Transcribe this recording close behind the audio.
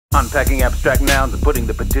Unpacking abstract nouns and putting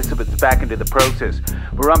the participants back into the process.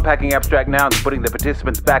 We're unpacking abstract nouns and putting the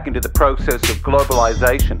participants back into the process of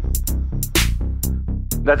globalisation.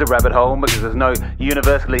 That's a rabbit hole because there's no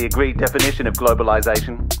universally agreed definition of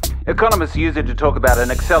globalisation. Economists use it to talk about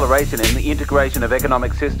an acceleration in the integration of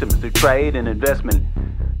economic systems through trade and investment,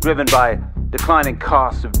 driven by declining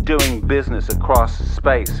costs of doing business across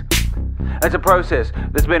space. It's a process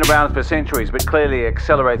that's been around for centuries but clearly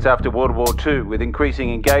accelerates after World War II with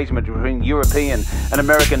increasing engagement between European and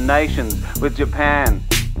American nations with Japan.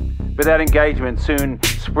 But that engagement soon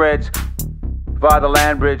spreads via the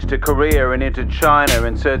land bridge to Korea and into China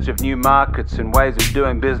in search of new markets and ways of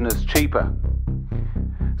doing business cheaper.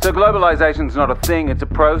 So globalization is not a thing, it's a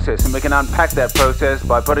process, and we can unpack that process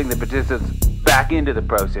by putting the participants back into the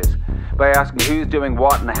process, by asking who's doing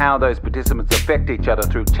what and how those participants affect each other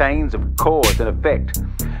through chains of cause and effect,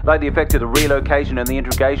 like the effect of the relocation and the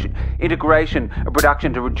integration of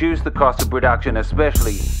production to reduce the cost of production,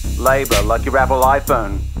 especially labor, like your Apple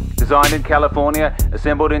iPhone, designed in California,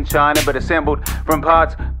 assembled in China, but assembled from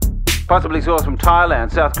parts possibly sourced from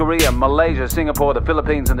Thailand, South Korea, Malaysia, Singapore, the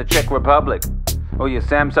Philippines and the Czech Republic. Or your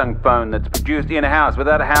Samsung phone that's produced in-house, but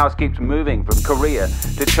that house keeps moving from Korea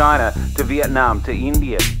to China to Vietnam to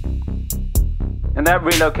India. And that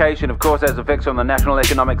relocation, of course, has effects on the national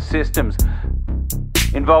economic systems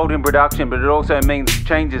involved in production, but it also means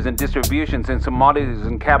changes in distribution since commodities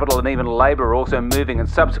and capital and even labor are also moving, and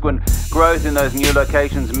subsequent growth in those new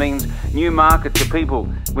locations means new markets for people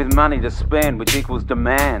with money to spend, which equals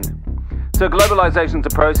demand. So globalization is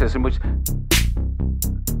a process in which,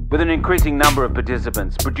 with an increasing number of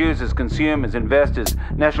participants, producers, consumers, investors,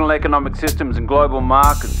 national economic systems and global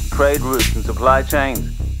markets, trade routes and supply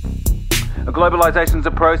chains. Globalization is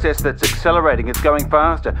a process that's accelerating, it's going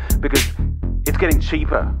faster because it's getting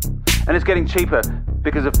cheaper. And it's getting cheaper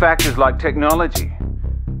because of factors like technology,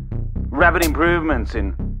 rapid improvements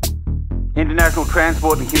in international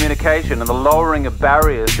transport and communication, and the lowering of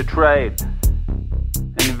barriers to trade,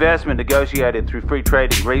 and investment negotiated through free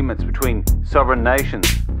trade agreements between sovereign nations.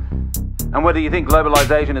 And whether you think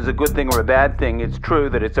globalization is a good thing or a bad thing, it's true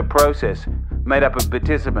that it's a process made up of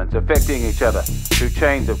participants affecting each other through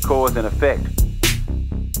chains of cause and effect.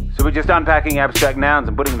 So we're just unpacking abstract nouns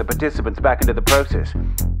and putting the participants back into the process.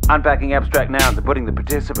 Unpacking abstract nouns and putting the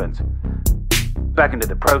participants back into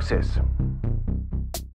the process.